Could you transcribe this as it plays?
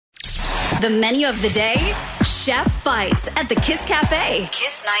The menu of the day, Chef Bites at the Kiss Cafe.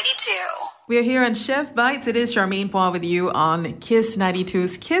 Kiss 92. We're here on Chef Bites. It is Charmaine Paul with you on Kiss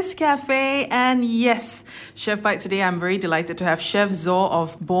 92's Kiss Cafe. And yes, Chef Bites today, I'm very delighted to have Chef Zor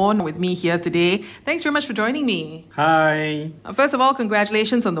of Born with me here today. Thanks very much for joining me. Hi. First of all,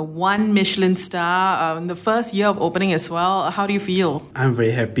 congratulations on the 1 Michelin star in the first year of opening as well. How do you feel? I'm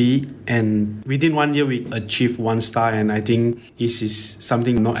very happy, and within 1 year we achieved 1 star, and I think this is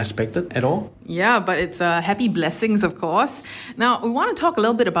something not expected at all. Yeah, but it's happy blessings, of course. Now, we want to talk a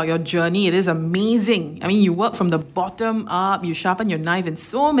little bit about your journey. It is amazing. I mean, you work from the bottom up, you sharpen your knife in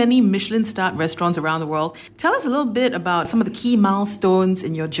so many Michelin-starred restaurants around the world. Tell us a little bit about some of the key milestones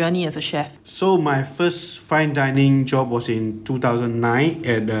in your journey as a chef. So my first fine dining job was in 2009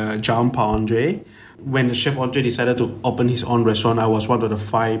 at Jean Paul Andre. When Chef Andre decided to open his own restaurant, I was one of the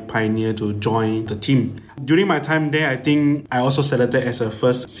 5 pioneers to join the team. During my time there, I think I also selected as a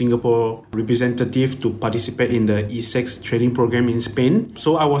first Singapore representative to participate in the E6 training program in Spain.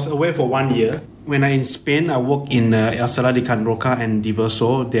 So I was away for 1 year. When I'm in Spain, I work in El Sala de Can Roca and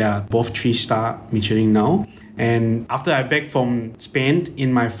Diverso. They are both 3-star Michelin now. And after I back from Spain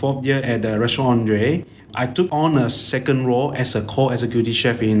in my 4th year at the Restaurant Andre, I took on a second role as a co-executive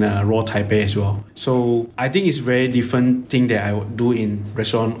chef in Raw Taipei as well. So I think it's very different thing that I would do in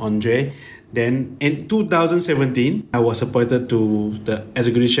Restaurant Andre. Then in 2017, I was appointed to the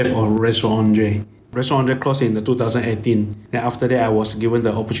executive chef of Restaurant Andre. Restaurant Andre closed in 2018. Then after that, I was given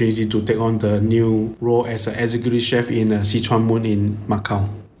the opportunity to take on the new role as an executive chef in Sichuan Moon in Macau.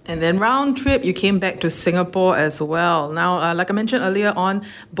 And then round trip, you came back to Singapore as well. Now, like I mentioned earlier on,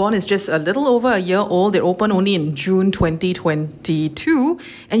 Born is just a little over a year old. It opened only in June 2022,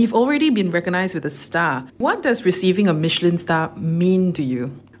 and you've already been recognized with a star. What does receiving a Michelin star mean to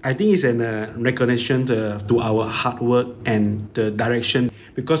you? I think it's a recognition to our hard work and the direction.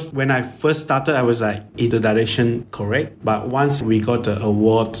 Because when I first started, I was like, is the direction correct? But once we got the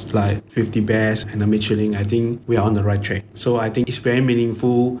awards like 50 Best and the Michelin, I think we are on the right track. So I think it's very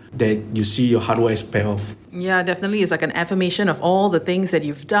meaningful that you see your hard work is paid off. Yeah, definitely. It's like an affirmation of all the things that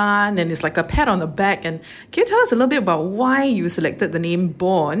you've done, and it's like a pat on the back. And can you tell us a little bit about why you selected the name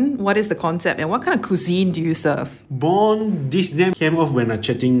Born? What is the concept, and what kind of cuisine do you serve? Born, this name came off when I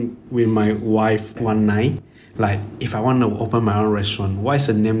chatting with my wife one night. Like, if I want to open my own restaurant, what is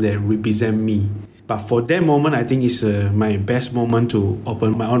a name that represents me? But for that moment, I think it's my best moment to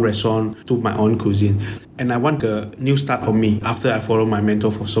open my own restaurant, to my own cuisine. And I want a new start for me after I followed my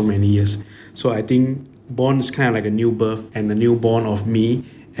mentor for so many years. So I think Born is kind of like a new birth and a newborn of me.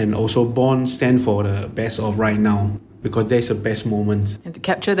 And also Born stands for the best of right now, because there's the best moment. And to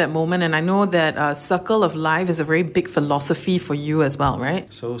capture that moment, and I know that Circle of Life is a very big philosophy for you as well,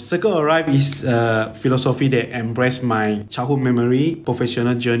 right? So Circle of Life is a philosophy that embraces my childhood memory,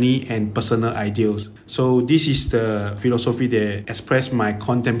 professional journey, and personal ideals. So this is the philosophy that expresses my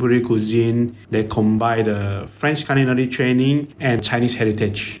contemporary cuisine that combine the French culinary training and Chinese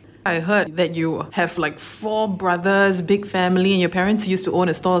heritage. I heard that you have like 4 brothers, big family, and your parents used to own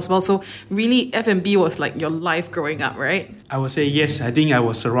a store as well. So really, F&B was like your life growing up, right? I would say yes. I think I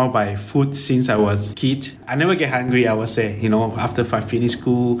was surrounded by food since I was a kid. I never get hungry, I would say. You know, after I finish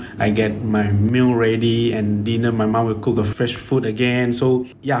school, I get my meal ready, and dinner, my mom will cook a fresh food again. So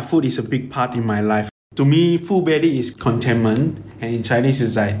yeah, food is a big part in my life. To me, full belly is contentment, and in Chinese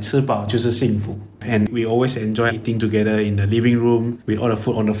it's like 吃饱就是幸福. And we always enjoy eating together in the living room with all the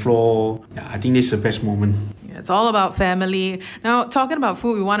food on the floor. Yeah, I think this is the best moment. Yeah, it's all about family. Now, talking about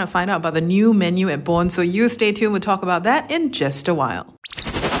food, we want to find out about the new menu at Born. So you stay tuned. We'll talk about that in just a while.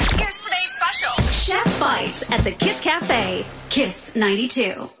 Here's today's special, Chef Bites at the Kiss Cafe. Kiss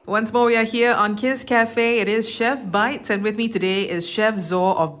 92. Once more, we are here on Kiss Cafe. It is Chef Bites, and with me today is Chef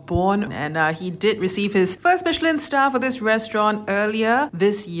Zor of Born, and he did receive his first Michelin star for this restaurant earlier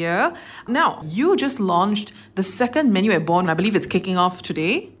this year. Now, you just launched the second menu at Born. I believe it's kicking off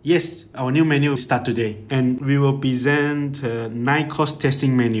today. Yes, our new menu will start today, and we will present a 9-course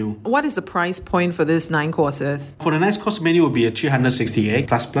tasting menu. What is the price point for this 9 courses? For the 9-course menu will be a 368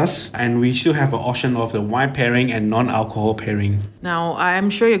 plus, and we still have an option of the wine pairing and non-alcohol pairing. Now,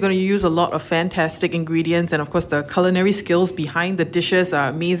 I'm sure you're going to use a lot of fantastic ingredients, and of course the culinary skills behind the dishes are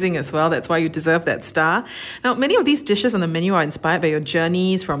amazing as well. That's why you deserve that star. Now, many of these dishes on the menu are inspired by your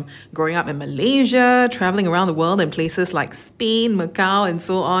journeys from growing up in Malaysia, traveling around the world in places like Spain, Macau, and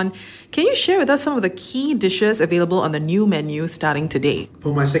so on. Can you share with us some of the key dishes available on the new menu starting today?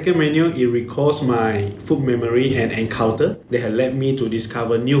 For my second menu, it recalls my food memory and encounter that have led me to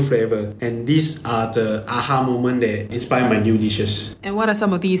discover new flavor. And these are the aha moment that inspire my new dishes. And what are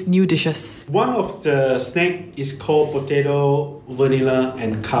some of these new dishes? One of the snack is called potato, vanilla,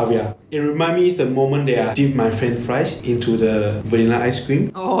 and caviar. It reminds me of the moment that I dip my French fries into the vanilla ice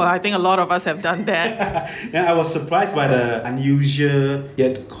cream. Oh, I think a lot of us have done that. And I was surprised by the unusual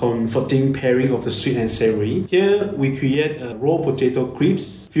yet comforting pairing of the sweet and savory. Here we create a raw potato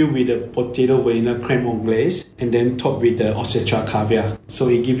crisps filled with the potato vanilla creme anglaise and then topped with the Osetra caviar. So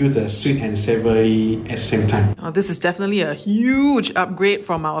it gives you the sweet and savory at the same time. Oh, this is definitely a huge upgrade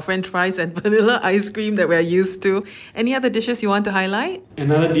from our French fries and vanilla ice cream that we're used to. Any other dishes you want to highlight?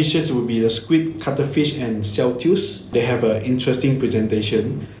 Another dishes would be the squid, cuttlefish, and shellfish. They have an interesting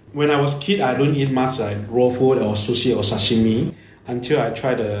presentation. When I was a kid, I don't eat much like raw food or sushi or sashimi until I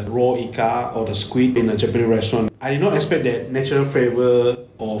tried the raw ika or the squid in a Japanese restaurant. I did not expect that natural flavor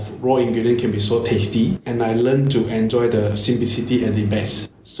of raw ingredient can be so tasty, and I learned to enjoy the simplicity at the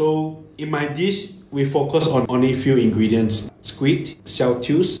best. So in my dish, we focus on only few ingredients: squid,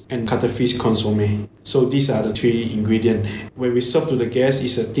 shellfish, and cuttlefish consomme. So these are the three ingredients. When we serve to the guests,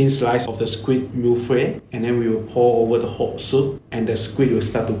 it's a thin slice of the squid mille, and then we will pour over the hot soup, and the squid will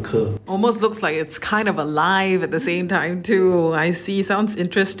start to curl. Almost looks like it's kind of alive at the same time too. I see. Sounds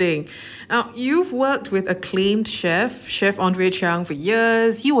interesting. Now, you've worked with acclaimed Chef Andre Chiang for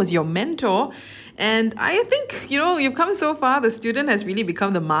years. He was your mentor. And I think, you've come so far, the student has really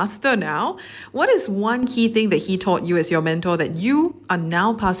become the master now. What is one key thing that he taught you as your mentor that you are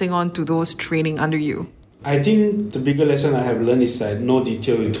now passing on to those training under you? I think the bigger lesson I have learned is that no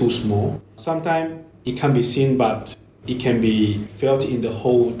detail is too small. Sometimes it can be seen, but it can be felt in the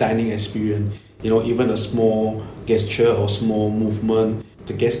whole dining experience. Even a small gesture or small movement,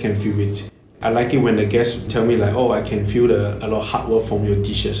 the guests can feel it. I like it when the guests tell me I can feel a lot of hard work from your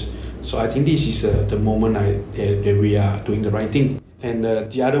dishes. So I think this is the moment that we are doing the right thing. And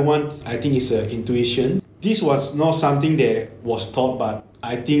the other one, I think, is intuition. This was not something that was taught, but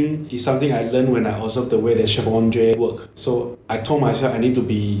I think it's something I learned when I observed the way that Chef Andre worked. So I told myself I need to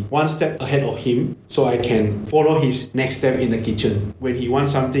be one step ahead of him so I can follow his next step in the kitchen. When he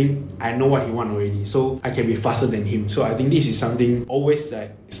wants something, I know what he wants already, so I can be faster than him. So I think this is something always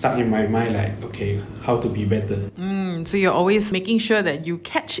stuck in my mind, okay, how to be better. So you're always making sure that you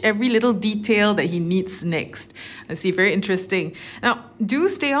catch every little detail that he needs next. I see, very interesting. Now, do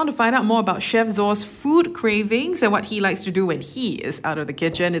stay on to find out more about Chef Zo's food cravings and what he likes to do when he is out of the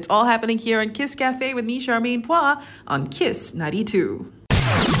kitchen. It's all happening here on Kiss Cafe with me, Charmaine Phua, on Kiss 92.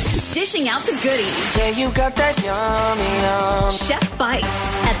 Dishing out the goodies. Yeah, you got that yummy. Chef Bites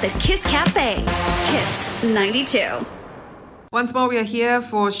at the Kiss Cafe. Kiss 92. Once more, we are here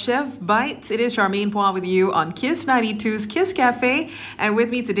for Chef Bites. It is Charmaine Phua with you on Kiss 92's Kiss Cafe. And with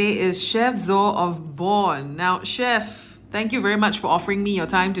me today is Chef Zo of Born. Now, Chef, thank you very much for offering me your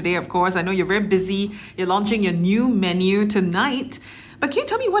time today, of course. I know you're very busy. You're launching your new menu tonight. But can you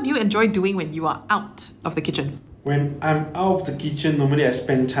tell me what you enjoy doing when you are out of the kitchen? When I'm out of the kitchen, normally I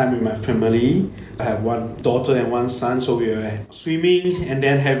spend time with my family. I have one daughter and one son, so we were swimming and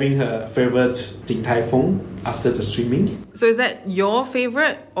then having her favorite Din Tai Fung after the swimming. So is that your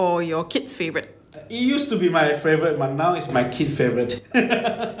favorite or your kid's favorite? It used to be my favorite, but now it's my kid's favorite.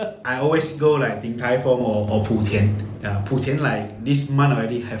 I always go Din Tai Fung or Putian. Yeah, Putian this month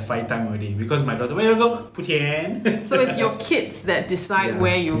already have 5 times already because my daughter, where you go? Putian. So it's your kids that decide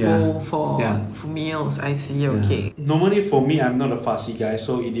where you go for meals. I see, okay. Normally for me, I'm not a fussy guy,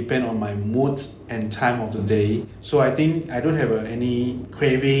 so it depends on my mood and time of the day. So I think I don't have any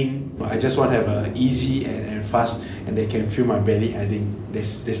craving. I just want to have a easy and fast, and they can fill my belly. I think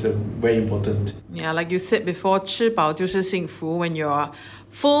that's very important. Yeah, like you said before, 吃饱就是幸福. When you're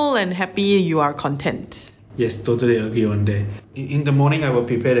full and happy, you are content. Yes, totally agree on that. In the morning, I will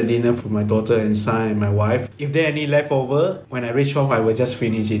prepare the dinner for my daughter and son and my wife. If there are any leftover, when I reach home, I will just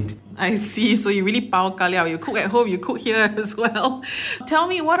finish it. I see. So you really pao ka liao. You cook at home, you cook here as well. Tell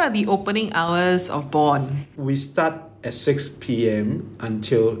me, what are the opening hours of Born? We start at 6 p.m.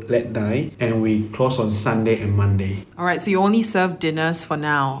 until late night, and we close on Sunday and Monday. All right, so you only serve dinners for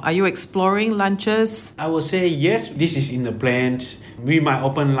now. Are you exploring lunches? I would say yes, this is in the plan. We might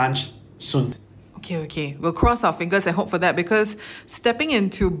open lunch soon. Okay. We'll cross our fingers and hope for that, because stepping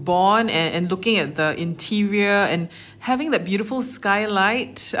into Bonn and looking at the interior and having that beautiful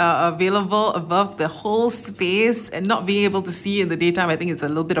skylight available above the whole space and not being able to see in the daytime, I think it's a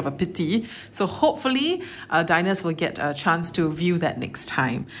little bit of a pity. So hopefully diners will get a chance to view that next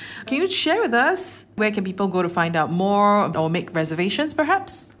time. Can you share with us where can people go to find out more or make reservations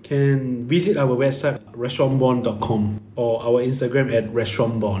perhaps? Can visit our website restaurantbonn.com or our Instagram at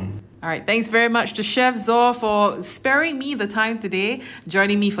restaurantbonn. All right, thanks very much to Chef Zor for sparing me the time today,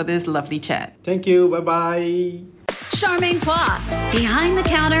 joining me for this lovely chat. Thank you. Bye-bye. Charmaine Kwa, behind the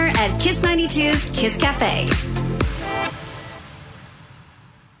counter at Kiss 92's Kiss Cafe.